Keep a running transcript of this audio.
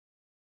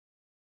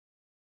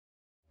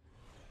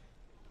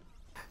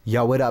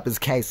Yo, what up? It's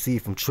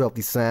KC from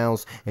Trilthy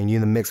Sounds, and you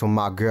in the mix with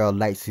my girl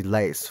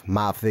Laceylace.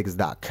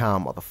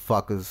 MyFigures.com,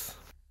 motherfuckers.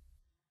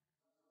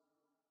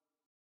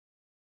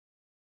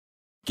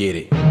 Get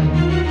it.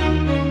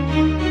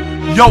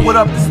 Yo, what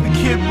up? This is the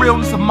Kid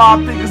Realness of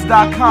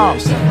MyFigures.com.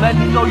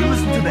 Letting you know you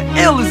listen to the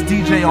illest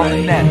DJ on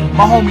the net,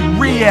 my homie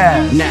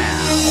Riaz. Now,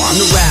 I'm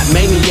the rap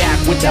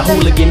maniac with the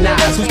hooligan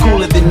eyes. Who's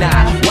cooler than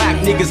I? Whack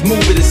niggas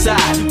move it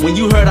aside. When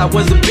you heard I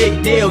was a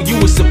big deal, you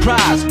was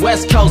surprised.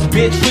 West Coast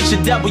bitch, with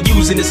your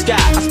W's in the sky.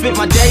 I spent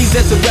my days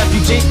as a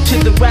refugee.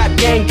 Shit, the rap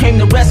gang came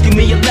to rescue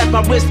me and left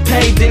my wrist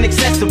paved in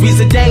accessories.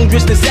 A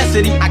dangerous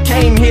necessity. I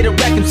came here to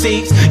wreck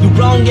MCs. You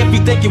wrong if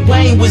you think your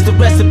Wayne was the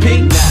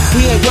recipe.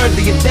 He ain't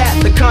worthy of that.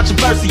 The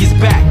controversy is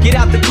back. Get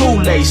out the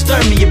Kool-Aid,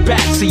 stir me your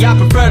back. See, I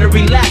prefer to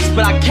relax,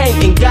 but I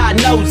can't, and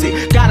God knows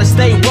it. Gotta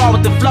stay raw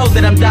with the flow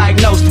that I'm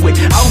diagnosed with.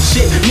 Oh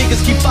shit,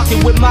 niggas keep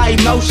fucking with my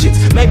emotions.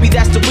 Maybe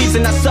that's the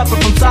reason I suffer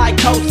from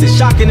psychosis.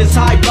 Shocking is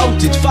high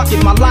voltage. Fuck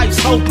it, my life's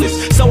hopeless.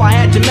 So I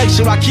had to make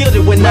sure I killed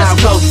it when I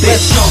wrote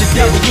this.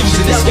 W's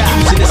in the sky,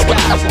 I'm the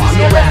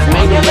rap,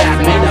 man, the rap,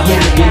 man, the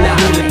hooligan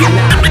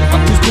eye.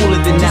 Who's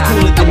cooler than I?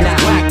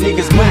 Whack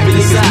niggas move it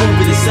aside.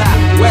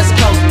 West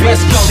Coast,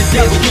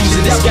 W's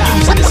in the sky,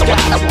 I'm the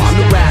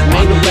rap,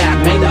 man,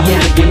 the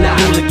hooligan eye.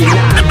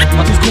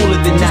 Who's cooler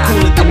than I?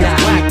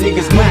 Whack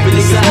niggas move it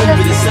aside.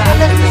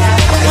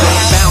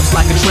 Bounce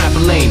like a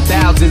trampoline,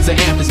 thousands of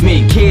amps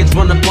me. Kids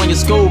run up on your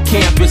school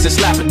campus and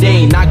slap a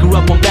dane. I grew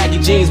up on baggy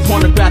jeans,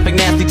 pornographic,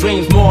 nasty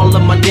dreams. Moral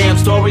of my damn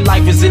story,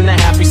 life is in a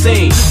happy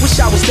scene. Wish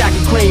I was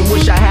stacking cream,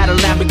 wish I had a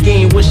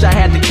Lamborghini. Wish I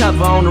had the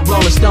cover on the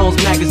Rolling Stones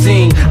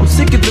magazine. I'm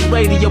sick of the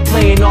radio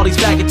playing all these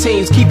faggot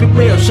teens. Keep it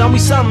real, show me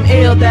something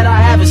ill that I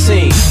haven't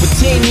seen. For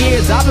 10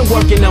 years I've been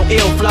working on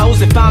ill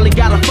flows and finally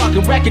got a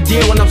fucking record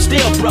deal when I'm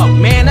still broke.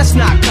 Man, that's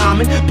not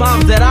common.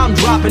 Bombs that I'm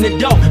dropping are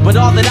dope, but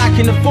all that I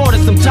can afford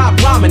is some top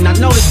ramen. I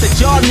noticed that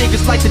y'all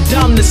niggas like to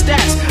dumb the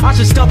stats. I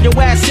should stomp your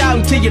ass out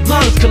until your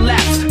lungs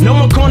collapse. No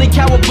more corny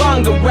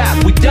cowabunga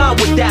rap. We done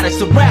with that,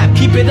 it's a rap.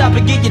 Keep it up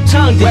and get your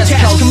tongue detached.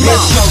 Come on,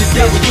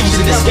 W's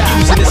in the sky,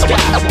 I'm the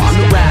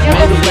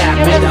rap,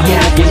 man, the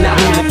hooligan eye.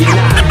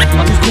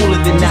 Who's cooler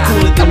than I?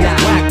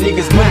 Whack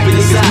niggas move it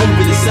aside.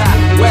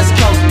 West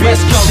Coast, W's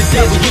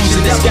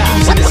in the sky,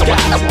 I'm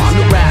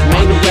the rap,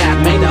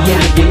 man, the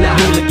hooligan eye.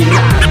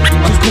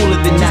 Who's cooler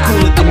than I?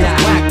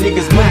 Whack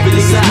niggas move it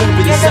aside.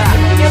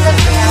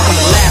 I'm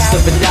the last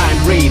of a dying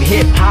breed.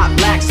 Hip-hop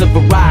lacks a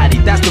variety.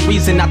 That's the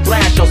reason I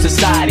thrash on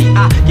society.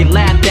 I get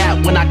laughed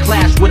at when I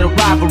clash with a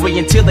rivalry,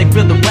 until they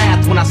feel the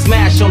wrath when I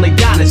smash on their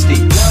dynasty.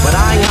 But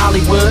I ain't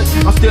Hollywood,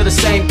 I'm still the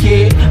same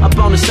kid. Up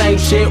on the same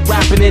shit,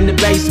 rapping in the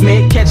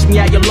basement. Catch me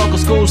at your local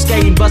school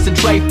skating, busting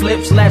tray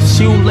flips, left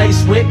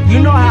shoelace rip. You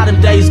know how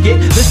them days get.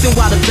 Listen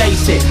while the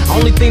bass hit.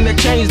 Only thing that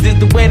changed is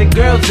the way the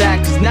girls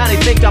act, cause now they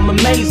think I'm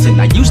amazing.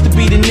 I used to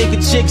be the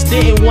nigga chicks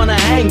didn't wanna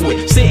hang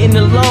with, sitting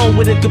alone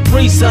with a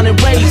Capri Sun and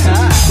raisins.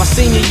 My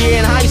senior year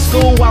in high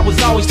school, I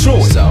was always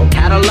truant.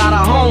 Had a lot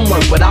of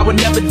homework, but I would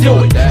never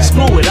do it.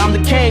 Screw it, I'm the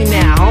king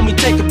now, homie,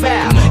 take a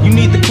bow. You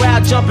need the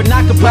crowd jumping,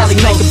 I could probably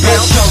make a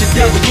bounce.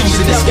 W's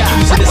in the sky,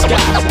 I'm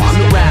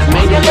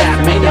the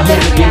rap, man, the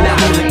hooligan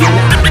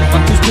eye.